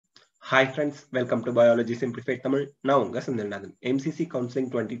Hi friends, welcome to Biology Simplified Tamil. நான் உங்க SENTHILNATHAN. MCC counselling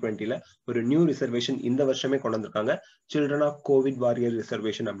 2020ல ஒரு new reservation இந்த வருஷமே கொண்டு வந்திருக்காங்க. Children of COVID Warrior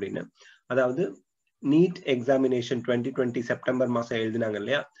Reservation அப்படின்னு. அதாவது NEET எக்ஸாமினேஷன் 2020 செப்டம்பர் மாசம் எழுதினாங்க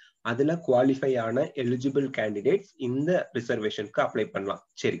இல்லையா, அதுல குவாலிஃபை ஆன எலிஜிபிள் கேண்டிடேட்ஸ் இந்த ரிசர்வேஷனுக்கு அப்ளை பண்ணலாம்.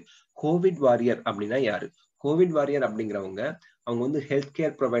 சரி, கோவிட் வாரியர் அப்படின்னா யாரு? கோவிட் வாரியர் அப்படிங்கிறவங்க அவங்க வந்து ஹெல்த்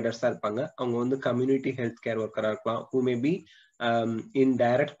கேர் ப்ரொவைடர்ஸா இருப்பாங்க. அவங்க வந்து கம்யூனிட்டி ஹெல்த் கேர் ஒர்க்கரா இருக்கலாம். who may be in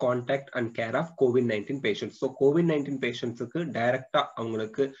direct contact and care of COVID-19 patients. So COVID-19 patientsக்கு டைரக்டா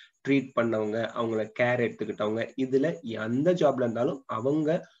அவங்களுக்கு ட்ரீட் பண்ணவங்க, அவங்கள கேர் எடுத்துக்கிட்டவங்க, இதுல எந்த ஜாப்ல இருந்தாலும் அவங்க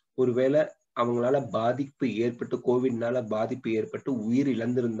ஒருவேளை அவங்களால பாதிப்பு ஏற்பட்டு கோவிட்னால பாதிப்பு ஏற்பட்டு உயிர்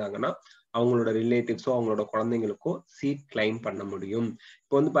இழந்திருந்தாங்கன்னா அவங்களோட ரிலேட்டிவ்ஸோ அவங்களோட குழந்தைங்களுக்கோ சீட் கிளைம் பண்ண முடியும்.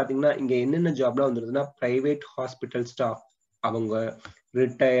 இப்போ வந்து பாத்தீங்கன்னா இங்க என்னென்ன ஜாப்லாம் வந்துருதுன்னா பிரைவேட் ஹாஸ்பிட்டல் ஸ்டாஃப், அவங்க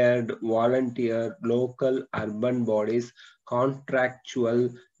retired, volunteer, local urban bodies, contractual,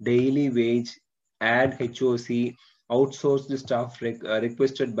 daily wage, ad HOC, outsourced staff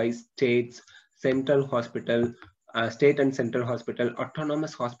requested by states, central hospital, state and central hospital,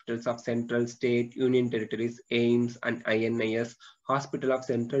 autonomous hospitals of central, state, union territories, AIMS and INIS, hospital of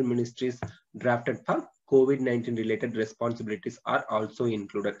central ministries drafted for COVID-19 related responsibilities are also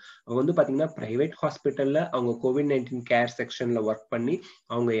included. அவங்க வந்து பாத்தீங்கன்னா private ஹாஸ்பிட்டல்ல அவங்க COVID-19 care செக்ஷன்ல work பண்ணி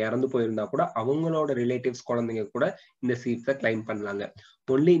அவங்க இறந்து போயிருந்தா கூட அவங்களோட ரிலேட்டிவ்ஸ் குழந்தைங்க கூட இந்த சீட்ஸை கிளைம் பண்ணலாங்க.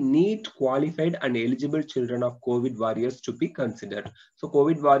 only NEET qualified and eligible children of COVID warriors to be considered. So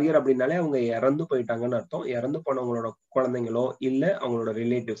COVID warrior அப்படின்னாலே அவங்க இறந்து போயிட்டாங்கன்னு அர்த்தம். இறந்து போனவங்களோட குழந்தைங்களோ இல்ல அவங்களோட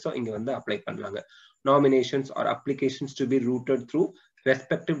ரிலேட்டிவ்ஸோ இங்க வந்து அப்ளை பண்ணலாங்க. Nominations or applications to be routed through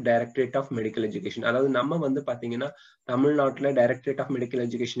respective Directorate of Medical Education. அதாவது நம்ம வந்து பாத்தீங்கன்னா தமிழ்நாட்டுல டைரக்டரேட் ஆஃப் மெடிக்கல்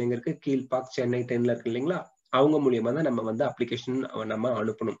எஜுகேஷன் எங்க இருக்கு, கீழ்பாக், சென்னை 10ல இருக்கு இல்லைங்களா, அவங்க மூலியமா தான் நம்ம வந்து அப்ளிகேஷன் நம்ம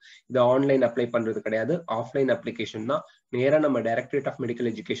அனுப்பணும். இது ஆன்லைன் அப்ளை பண்றது கிடையாது, ஆஃப்லைன் அப்ளிகேஷன் தான். நேரா நம்ம டைரக்டரேட் ஆஃப்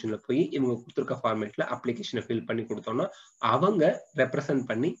மெடிக்கல் எஜுகேஷன்ல போய் இவங்க கொடுத்துருக்க ஃபார்மேட்ல அப்ளிகேஷனை ஃபில் பண்ணி கொடுத்தோம்னா அவங்க ரெப்ரசென்ட்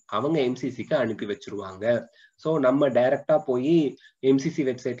பண்ணி அவங்க MCCக்கு அனுப்பி வச்சிருவாங்க. ஸோ நம்ம டைரக்டா போய் MCC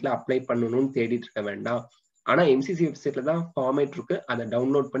வெப்சைட்ல அப்ளை பண்ணணும்னு தேடிட்டு இருக்க வேண்டாம். ஆனா MCC வெப்சைட்ல தான் ஃபார்மேட் இருக்கு, அதை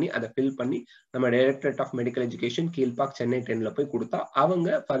டவுன்லோட் பண்ணி அதை ஃபில் பண்ணி நம்ம directorate of medical education Kilpauk Chennai 10ல போய் கொடுத்தா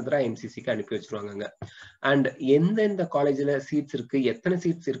அவங்க ஃபர்தரா MCCக்கு அனுப்பி வச்சிருவாங்க. அண்ட் எந்தெந்த காலேஜ்ல சீட்ஸ் இருக்கு, எத்தனை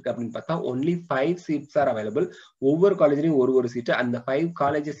சீட்ஸ் இருக்கு அப்படின்னு பார்த்தா only 5 seats are available. ஒவ்வொரு காலேஜ்லயும் ஒரு சீட்டு. அந்த 5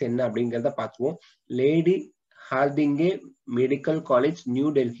 காலேஜஸ் என்ன அப்படிங்கிறத பார்த்துவோம். Lady ஹார்டிங்கே medical college, new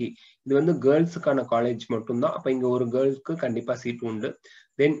Delhi. இது வந்து கேர்ள்ஸுக்கான காலேஜ் மட்டும்தான். அப்ப இங்க ஒரு கேர்ள்ஸ்க்கு கண்டிப்பா சீட் உண்டு.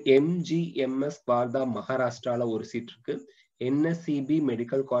 தென் MGMS வார்தா மகாராஷ்டிரால ஒரு சீட் இருக்கு. NSCB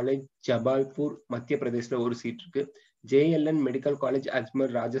மெடிக்கல் காலேஜ் ஜபால்பூர் மத்திய பிரதேஷ்ல ஒரு சீட் இருக்கு. JLN மெடிக்கல் காலேஜ்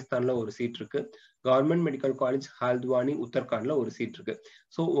அஜ்மர் ராஜஸ்தான்ல ஒரு சீட் இருக்கு. கவர்மெண்ட் மெடிக்கல் காலேஜ் ஹால்த்வானி உத்தரகாண்ட்ல ஒரு சீட் இருக்கு.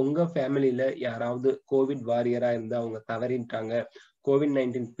 ஸோ உங்க ஃபேமிலியில யாராவது கோவிட் வாரியரா இருந்து அவங்க தவறிட்டாங்க,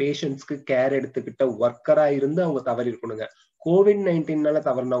 COVID-19 பேஷண்ட்ஸ்க்கு கேர் எடுத்துக்கிட்ட ஒர்க்கரா இருந்து அவங்க தவறி இருக்கணுங்க. COVID-19னால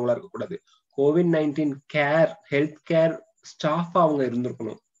தவறினவங்களா இருக்கக்கூடாது. COVID-19 care, health care staff அவங்க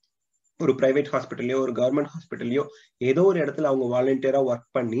இருந்திருக்கணும். ஒரு பிரைவேட் ஹாஸ்பிட்டல்லையோ ஒரு கவர்மெண்ட் ஹாஸ்பிட்டல்லையோ ஏதோ ஒரு இடத்துல அவங்க வாலண்டியரா ஒர்க்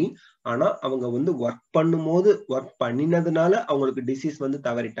பண்ணி, ஆனா அவங்க வந்து ஒர்க் பண்ணும்போது ஒர்க் பண்ணினதுனால அவங்களுக்கு டிசீஸ் வந்து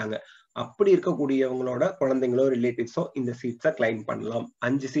தவறிட்டாங்க. அப்படி இருக்கக்கூடியவங்களோட குழந்தைங்களோ ரிலேட்டிவ்ஸோ இந்த சீட்ஸை கிளைம் பண்ணலாம்.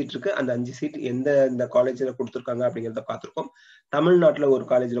 5 சீட் இருக்கு. அந்த 5 சீட் இந்த காலேஜ்ல கொடுத்துருக்காங்க அப்படிங்கிறத பார்த்திருக்கோம். தமிழ்நாட்டுல ஒரு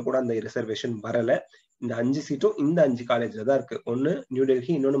காலேஜ்ல கூட அந்த ரிசர்வேஷன் வரல. இந்த 5 சீட்டும் இந்த 5 காலேஜ்ல தான் இருக்கு. ஒன்னு நியூ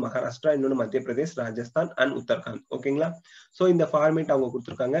டெல்லி, இன்னொன்னு மகாராஷ்டிரா, இன்னொன்னு மத்திய பிரதேஷ், ராஜஸ்தான் அண்ட் உத்தரகாண்ட். ஓகேங்களா? சோ இந்த ஃபார்மேட் அவங்க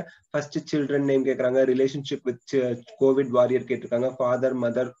கொடுத்துருக்காங்க. ஃபர்ஸ்ட் சில்ட்ரன் நேம் கேட்கறாங்க, ரிலேஷன்ஷிப் வித் கோவிட் வாரியர் கேட்டிருக்காங்க, ஃபாதர்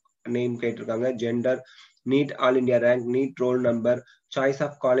மதர் நேம் கேட்டிருக்காங்க, gender, need all India rank, NEET roll number, choice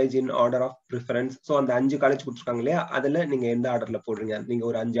of college in order of preference. So அந்த 5 காலேஜ் கொடுத்துருக்காங்க இல்லையா, அதுல நீங்க எந்த ஆர்டர்ல போடுறீங்க, நீங்க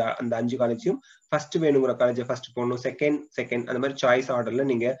ஒரு அந்த 5 காலேஜையும் ஃபர்ஸ்ட் வேணுங்கிற காலேஜை ஃபர்ஸ்ட் போடணும், செகண்ட் அந்த மாதிரி சாய்ஸ் ஆர்டர்ல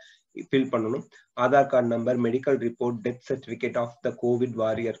நீங்க ஃபில் பண்ணணும். Aadhaar card number, medical report, death certificate of the Covid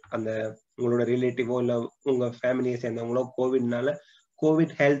warrior, அந்த உங்களோட ரிலேட்டிவோ இல்ல உங்க ஃபேமிலியை சேர்ந்தவங்களோ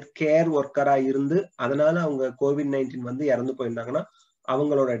கோவிட் ஹெல்த் கேர் ஒர்க்கரா இருந்து அதனால அவங்க COVID-19 வந்து இறந்து போயிருந்தாங்கன்னா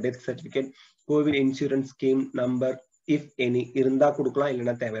அவங்களோட death certificate, Covid insurance scheme number if any இருந்தா கொடுக்கலாம்,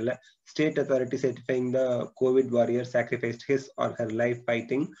 இல்லைன்னா தேவையில்லை. State authority certifying the Covid warrior sacrificed his R her life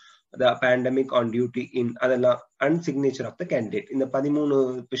fighting the pandemic on duty in அதெல்லாம் and signature of the candidate. இந்த 13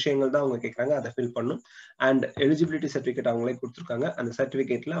 விஷயங்கள் தான் அவங்க கேட்கறாங்க, அதை ஃபில் பண்ணும். அண்ட் எலிஜிபிலிட்டி சர்டிஃபிகேட் அவங்களே கொடுத்துருக்காங்க. அந்த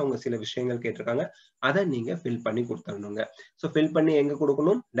சர்டிஃபிகேட்ல அவங்க சில விஷயங்கள் கேட்டிருக்காங்க, அதை நீங்க ஃபில் பண்ணி கொடுத்துடணுங்க. ஸோ ஃபில் பண்ணி எங்க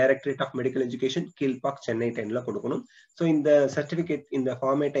கொடுக்கணும், directorate of medical education Kilpauk Chennai 10ல கொடுக்கணும். ஸோ இந்த சர்டிஃபிகேட் இந்த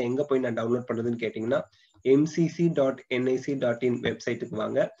ஃபார்மேட்டை எங்க போய் நான் டவுன்லோட் பண்றதுன்னு கேட்டீங்கன்னா mcc.nic.in வெப்சைட்டுக்கு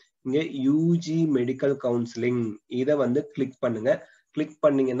வாங்க. இங்க UG மெடிக்கல் கவுன்சிலிங் இதை வந்து கிளிக் பண்ணுங்க. கிளிக்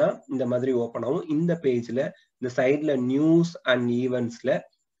பண்ணீங்கன்னா இந்த மாதிரி ஓப்பன் ஆகும். இந்த பேஜ்ல இந்த சைட்ல news and ஈவெண்ட்ஸ்ல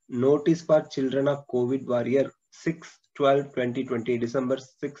notice for children of COVID warrior 6/12/2020 December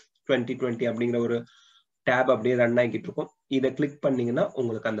 6, 2020 அப்படிங்கிற ஒரு டேப் அப்படியே ரன் ஆகிட்டு இருக்கும். இதை கிளிக் பண்ணீங்கன்னா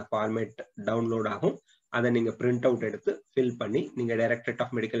உங்களுக்கு அந்த ஃபார்மேட் டவுன்லோட் ஆகும். அதை நீங்க பிரிண்ட் அவுட் எடுத்து ஃபில் பண்ணி நீங்க directorate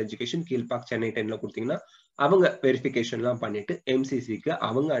of medical education Kilpauk Chennai 10ல கொடுத்தீங்கன்னா அவங்க வெரிஃபிகேஷன்லாம் பண்ணிட்டு MCCக்கு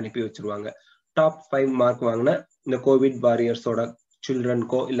அவங்க அனுப்பி வச்சிருவாங்க. டாப் 5 மார்க் வாங்கின இந்த கோவிட் வாரியர்ஸோட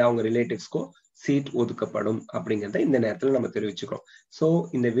சில்ட்ரனுக்கோ இல்லை அவங்க ரிலேட்டிவ்ஸ்க்கோ சீட் ஒதுக்கப்படும் அப்படிங்கிறத இந்த நேரத்தில் நம்ம தெரிவிச்சுக்கிறோம். ஸோ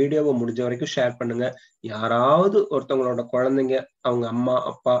இந்த வீடியோவை முடிஞ்ச வரைக்கும் ஷேர் பண்ணுங்க. யாராவது ஒருத்தவங்களோட குழந்தைங்க அவங்க அம்மா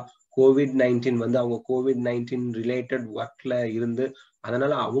அப்பா COVID-19 வந்து அவங்க COVID-19 ரிலேட்டட் ஒர்க்ல இருந்து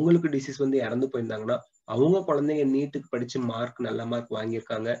அதனால அவங்களுக்கு டிசீஸ் வந்து இறந்து போயிருந்தாங்கன்னா அவங்க குழந்தைங்க நீட்டுக்கு படிச்சு நல்ல மார்க்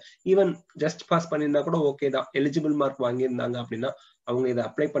வாங்கியிருக்காங்க, ஈவன் ஜஸ்ட் பாஸ் பண்ணியிருந்தா கூட ஓகே தான், எலிஜிபிள் மார்க் வாங்கியிருந்தாங்க அப்படின்னா அவங்க இதை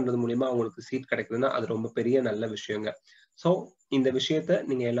அப்ளை பண்றது மூலியமா அவங்களுக்கு சீட் கிடைக்குதுன்னா அது ரொம்ப பெரிய நல்ல விஷயங்க. ஸோ இந்த விஷயத்த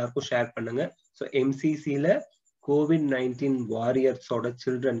நீங்க எல்லாருக்கும் ஷேர் பண்ணுங்க. ஸோ MCCல COVID-19 வாரியர்ஸோட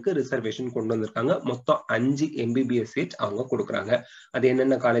சில்ட்ரனுக்கு ரிசர்வேஷன் கொண்டு வந்திருக்காங்க. மொத்தம் 5 MBBS சீட் அவங்க கொடுக்குறாங்க. அது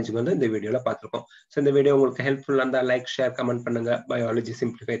என்னென்ன காலேஜுக்கு வந்து இந்த வீடியோல பார்த்துருக்கோம். ஸோ இந்த வீடியோ உங்களுக்கு ஹெல்ப்ஃபுல்லா இருந்தா லைக், ஷேர், கமெண்ட் பண்ணுங்க. பயாலஜி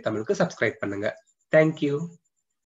சிம்பிளிஃபை தமிழுக்கு சப்ஸ்கிரைப் பண்ணுங்க. தேங்க்யூ.